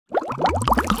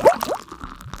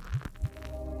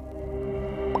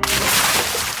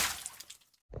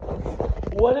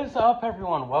What is up,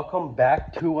 everyone? Welcome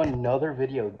back to another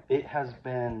video. It has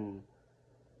been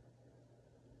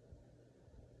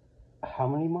how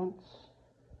many months?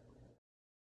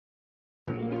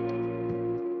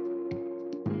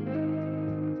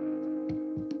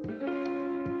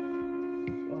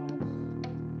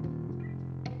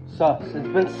 It's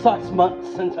been 6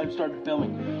 months since I've started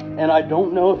filming, and I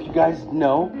don't know if you guys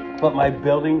know, but my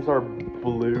buildings are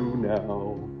blue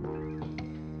now.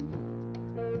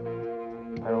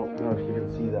 I don't know if you can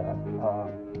see that.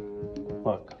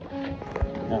 Look,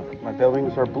 yeah, my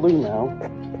buildings are blue now.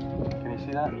 Can you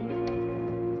see that?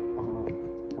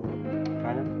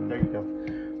 Kind of. There you go.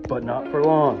 But not for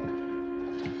long,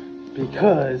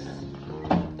 because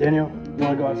Daniel, you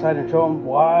want to go outside and show them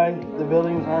why the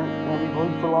buildings aren't going to be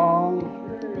blue for long?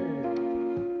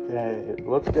 Okay,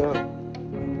 let's go.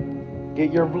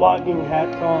 Get your vlogging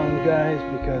hats on, guys,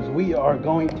 because we are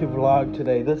going to vlog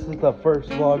today. This is the first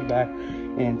vlog back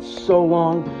in so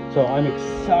long, so I'm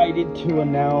excited to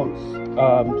announce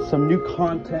some new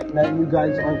content that you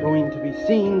guys aren't going to be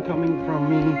seeing coming from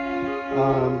me.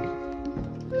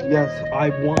 Yes, I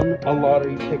won a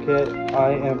lottery ticket.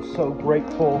 I am so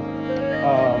grateful.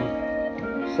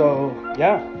 So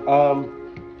yeah,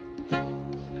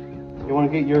 you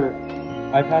want to get your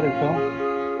iPad and film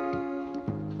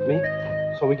me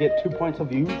so we get 2 points of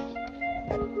views,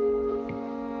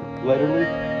 literally.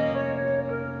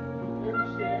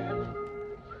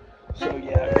 So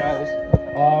yeah, guys,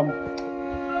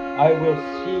 I will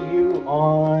see you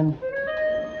on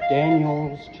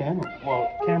Daniel's channel. Well,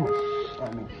 camera.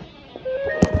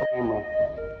 Camera.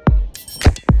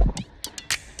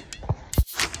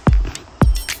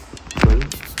 Ready?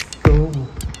 Go.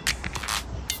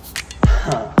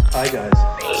 Hi guys.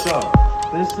 So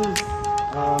this is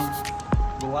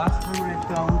the last time I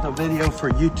filmed a video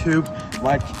for YouTube.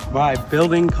 My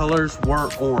building colors were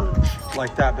orange,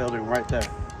 like that building right there.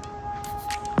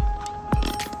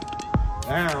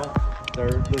 Now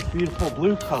they're this beautiful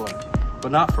blue color,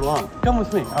 but not for long. Come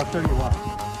with me, I'll show you why.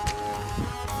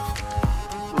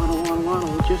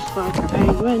 Waddle, just like a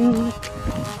penguin.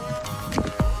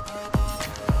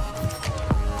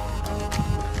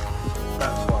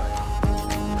 That's why.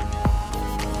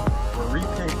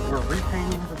 We're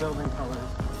repainting the building colors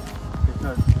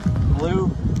because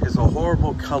blue is a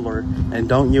horrible color, and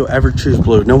don't you ever choose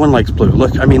blue. No one likes blue.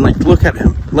 Look, I mean, like, look at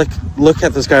him. Look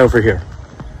at this guy over here.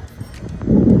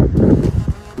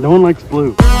 No one likes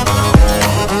blue.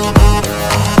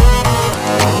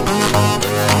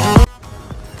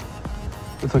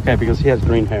 It's okay because he has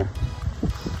green hair.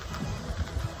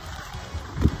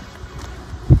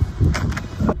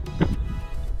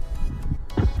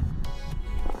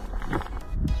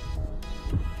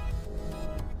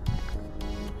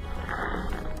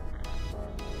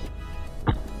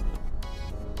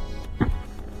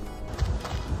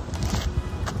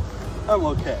 I'm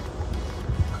okay.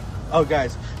 Oh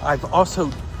guys, I've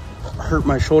also hurt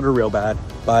my shoulder real bad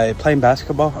by playing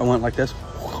basketball. I went like this.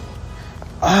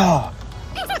 Ah.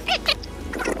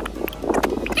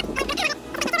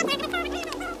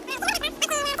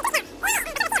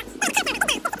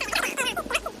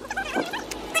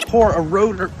 Tore a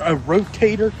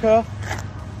rotator cuff,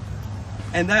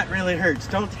 and that really hurts.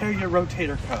 Don't tear your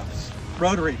rotator cuffs,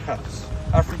 rotary cuffs.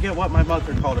 I forget what my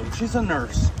mother called them. She's a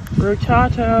nurse.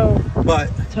 Rotato. But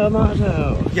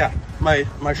tomato. Yeah,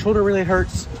 my shoulder really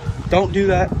hurts. Don't do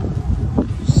that.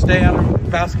 Stay out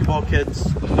of basketball, kids.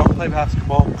 Don't play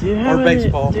basketball or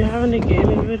baseball. Do you have any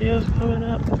gaming videos coming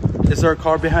up? Is there a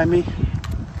car behind me?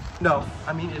 No,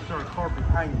 I mean, is there a car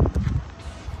behind me?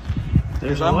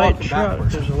 There's a white truck.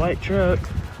 Backwards. There's a white truck.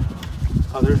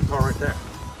 Oh, there's a car right there.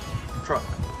 Truck.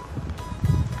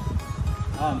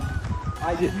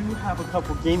 I do have a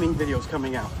couple gaming videos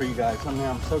coming out for you guys. I mean,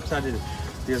 I'm so excited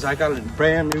because I got a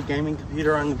brand new gaming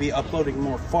computer. I'm going to be uploading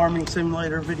more farming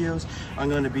simulator videos. I'm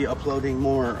going to be uploading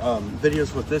more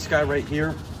videos with this guy right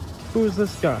here. Who is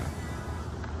this guy?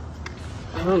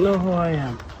 I don't know who I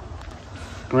am.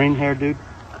 Green hair dude.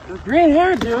 Green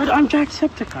hair dude? I'm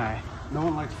Jacksepticeye. No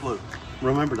one likes blue.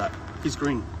 Remember that. He's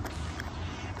green.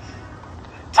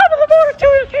 Top of the morning to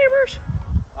you, gamers!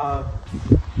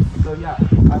 So yeah,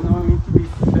 I'm going to be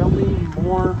filming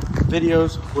more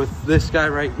videos with this guy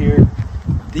right here,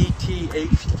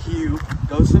 DTHQ.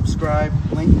 Go subscribe,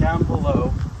 link down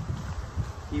below.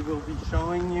 He will be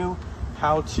showing you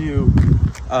how to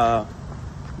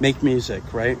make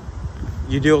music, right?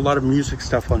 You do a lot of music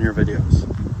stuff on your videos.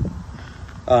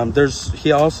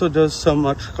 He also does so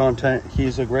much content.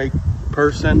 He's a great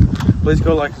person. Please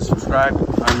go like and subscribe.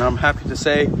 And I'm happy to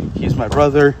say he's my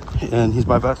brother and he's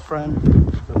my best friend.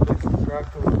 So please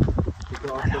subscribe to him. He's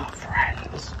awesome. We're not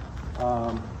friends.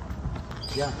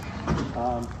 Yeah.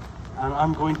 And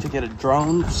I'm going to get a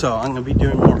drone, so I'm going to be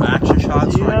doing more action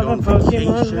shots. Do you when have I go a on Pokemon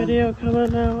vacation. video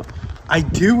coming out? I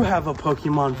do have a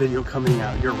Pokemon video coming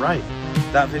out. You're right.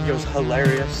 That video's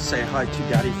hilarious. Say hi to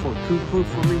Daddy for poo-poo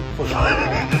for me.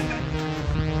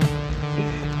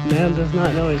 Man does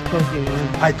not know his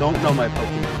Pokemon. I don't know my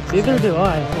Pokemon. Neither do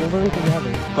I. We'll learn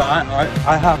together. But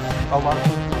I have a lot of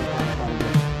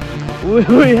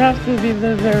Pokemon. We have to be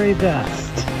the very best.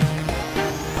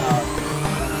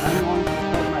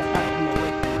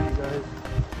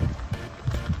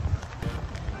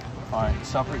 Alright,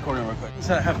 stop recording real quick. Things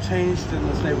that have changed in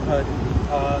this neighborhood.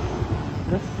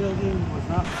 This building was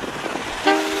not.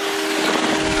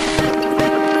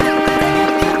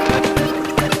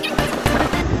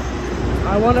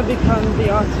 I want to become the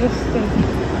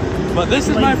autistic. But this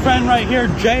is my friend right here,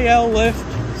 JL Lift.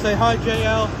 Say hi,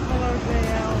 JL. Hello,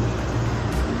 JL.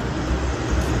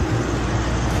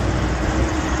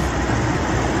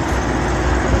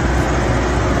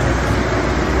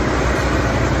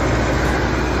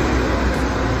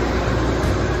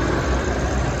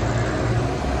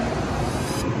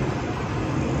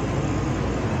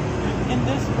 In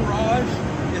this garage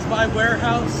is my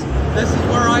warehouse. This is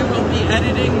where I will be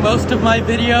editing most of my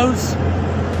videos.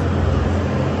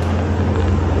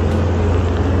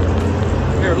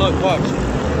 Here, look, watch.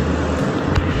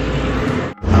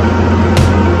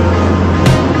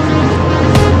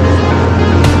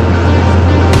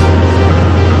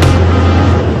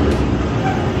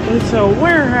 It's a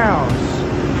warehouse.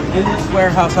 In this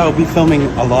warehouse, I will be filming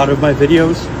a lot of my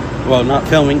videos. Well, not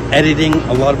filming, editing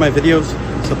a lot of my videos.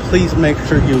 So please make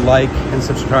sure you like and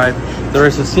subscribe. There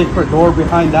is a secret door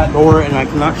behind that door, and I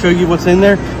cannot show you what's in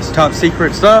there. It's top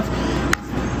secret stuff.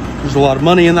 There's a lot of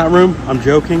money in that room. I'm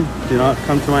joking. Do not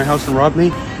come to my house and rob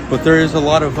me. But there is a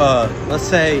lot of, let's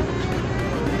say,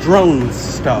 drone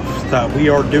stuff that we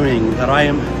are doing, that I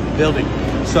am building.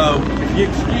 So if you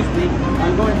excuse me,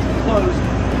 I'm going to close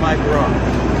my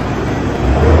garage.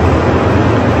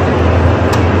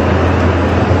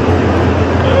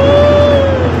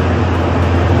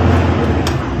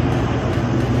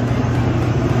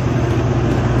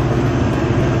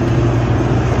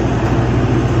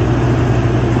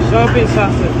 Soapy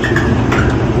sausage.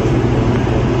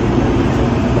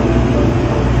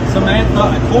 Samantha, I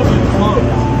told you to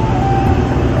close.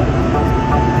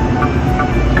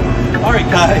 Alright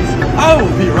guys, I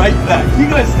will be right back. You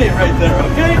guys stay right there,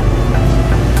 okay?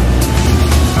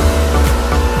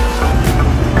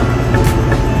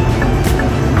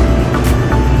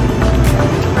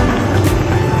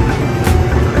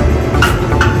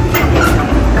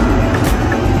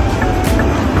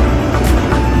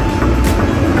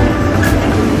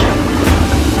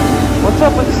 What's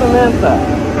up with Samantha?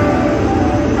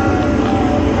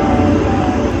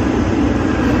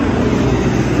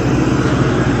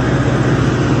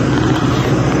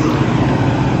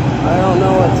 I don't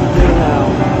know what to do now.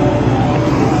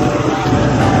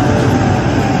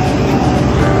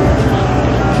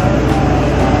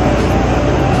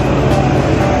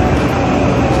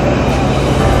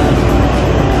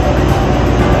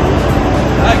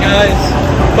 Hi guys,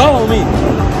 follow me.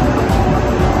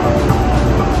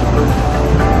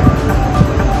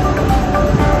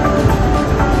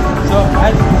 So I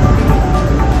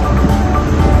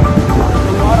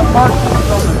a lot of parking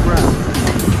on the ground.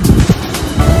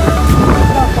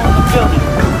 Up on the building.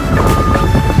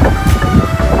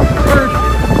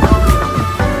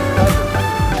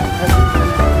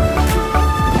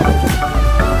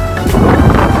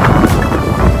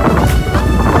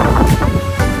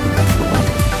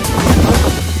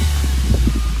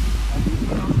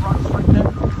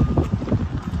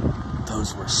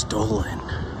 Those were stolen.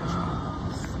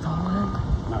 Stolen?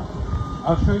 No.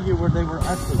 I'll show you where they were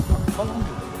actually stolen. Hold on.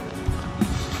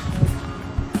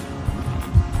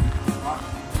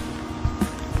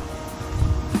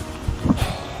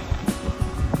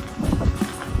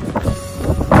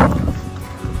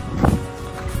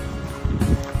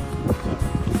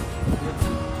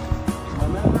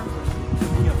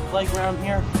 Playground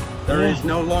here. There is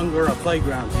no longer a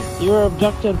playground here. You were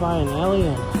abducted by an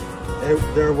alien.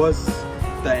 There was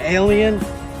the alien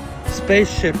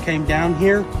spaceship came down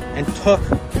here and took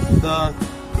the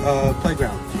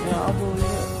playground. Yeah, I'll believe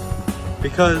it.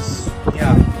 Because,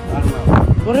 yeah, I don't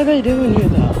know. What are they doing here,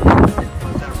 though?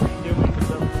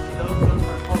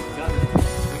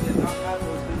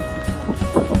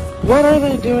 What are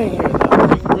they doing here,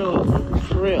 though?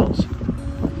 For reals.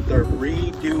 They're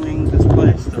redoing this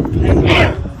place. They're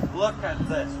look at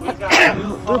this. We got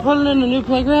They're putting in a new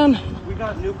playground? We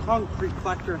got new concrete.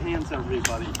 Clap your hands,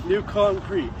 everybody. New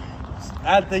concrete.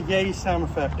 Add the yay sound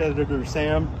effect, editor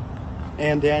Sam.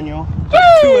 and Daniel.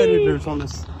 There's 2 editors on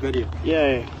this video.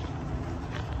 Yay.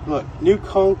 Look, new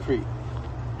concrete.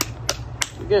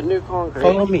 You get new concrete.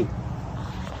 Follow me.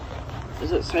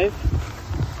 Is it safe?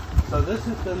 So this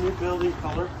is the new building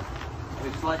color.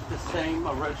 It's like the same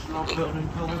original building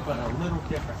color, but a little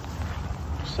different.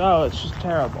 So it's just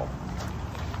terrible.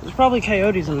 There's probably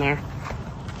coyotes in there.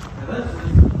 And this is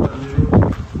the new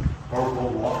purple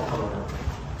wall color.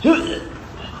 It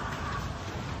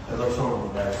looks horrible,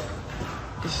 guys.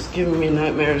 This is giving me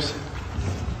nightmares.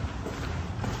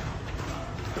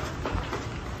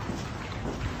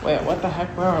 Wait, what the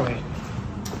heck? Where are we?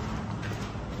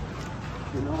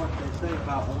 You know what they say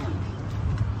about orange?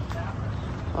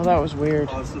 Oh, that was weird.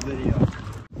 Pause the video.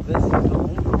 This is the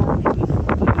old orange. This is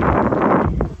the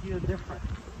new. You see a difference.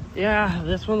 Yeah,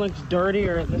 this one looks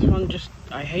dirtier. This one just,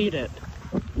 I hate it.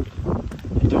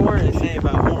 It's What orange. they say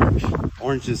about orange?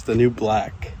 Orange is the new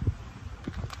black.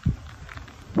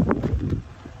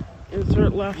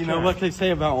 Insert left. You know track. what they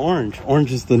say about orange?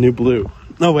 Orange is the new blue.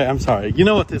 No, wait, I'm sorry. You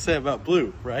know what they say about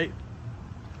blue, right?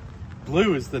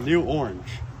 Blue is the new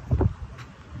orange.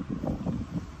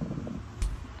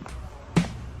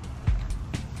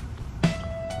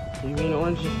 You mean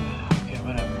orange? Okay,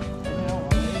 whatever.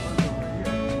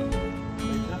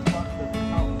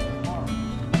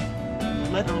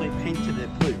 Literally painted it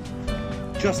blue,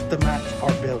 just to match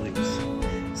our buildings.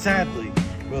 Sadly,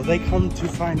 will they come to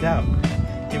find out,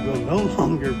 it will no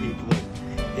longer be blue,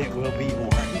 it will be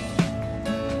orange.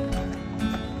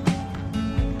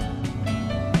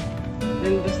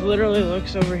 And this literally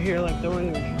looks over here like the one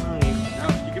we're trying. Now,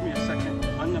 if you give me a second,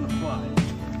 I'm gonna fly.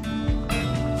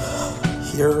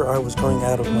 Here I was going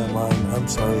out of my mind. I'm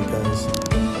sorry, guys.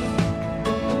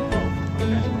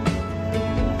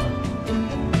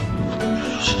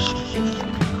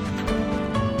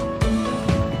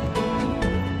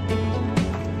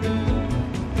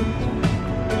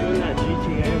 Doing that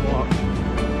GTA walk.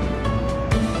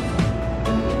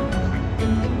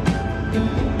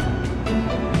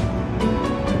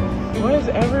 Why is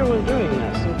everyone doing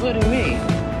this, including me?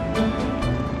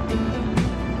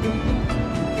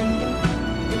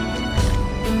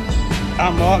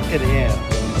 I'm walking in.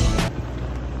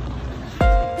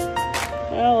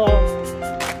 Hello.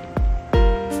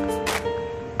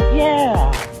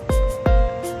 Yeah.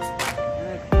 And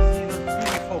if you see this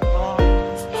beautiful pond,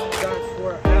 that's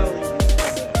where Allie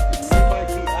is. You might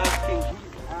be asking,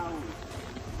 who's Allie?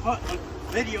 Put a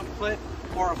video clip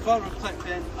or a photo clip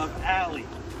in of Allie.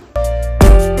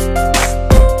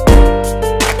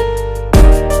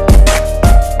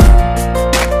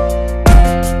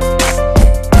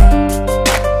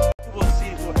 We'll see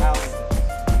who Allie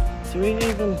is. Do we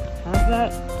even have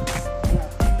that?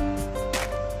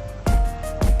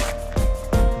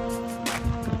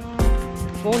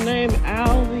 Full name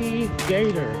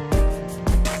Alligator.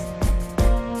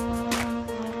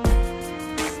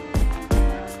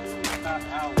 Not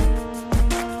Allie.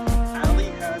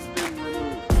 Allie has been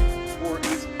removed, or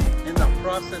is in the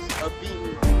process of being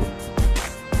removed.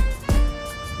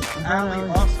 Allie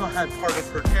also had part of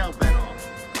her tail bent off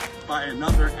by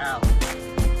another Allie.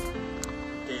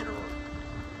 Gator.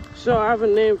 So I have a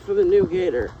name for the new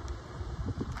gator.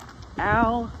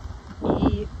 Al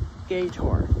E.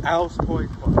 Gator. Al's Toy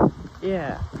Toy.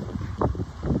 Yeah.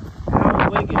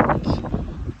 Al Wiggins.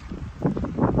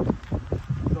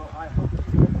 So I hope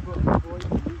you guys will enjoy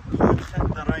the new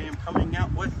content that I am coming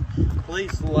out with.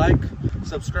 Please like,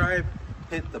 subscribe,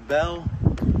 hit the bell,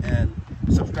 and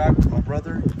subscribe to my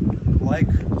brother. Like,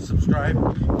 subscribe,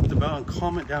 hit the bell, and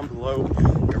comment down below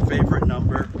your favorite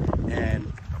number,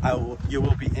 and you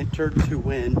will be entered to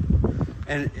win.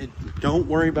 And don't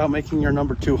worry about making your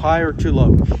number too high or too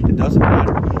low. It doesn't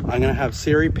matter. I'm gonna have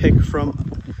Siri pick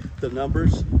from the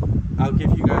numbers. I'll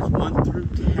give you guys 1 through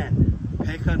 10.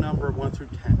 Pick a number 1 through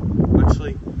 10.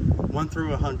 Actually, 1 through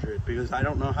 100, because I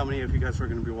don't know how many of you guys are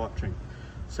gonna be watching.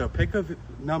 So pick a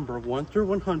number 1 through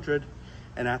 100,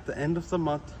 and at the end of the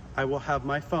month, I will have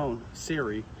my phone,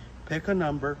 Siri, pick a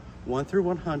number 1 through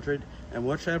 100, and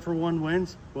whichever one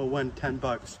wins will win 10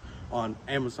 bucks on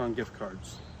Amazon gift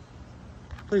cards.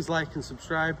 Please like and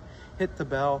subscribe, hit the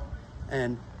bell,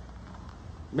 and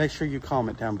make sure you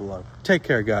comment down below. Take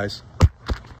care, guys.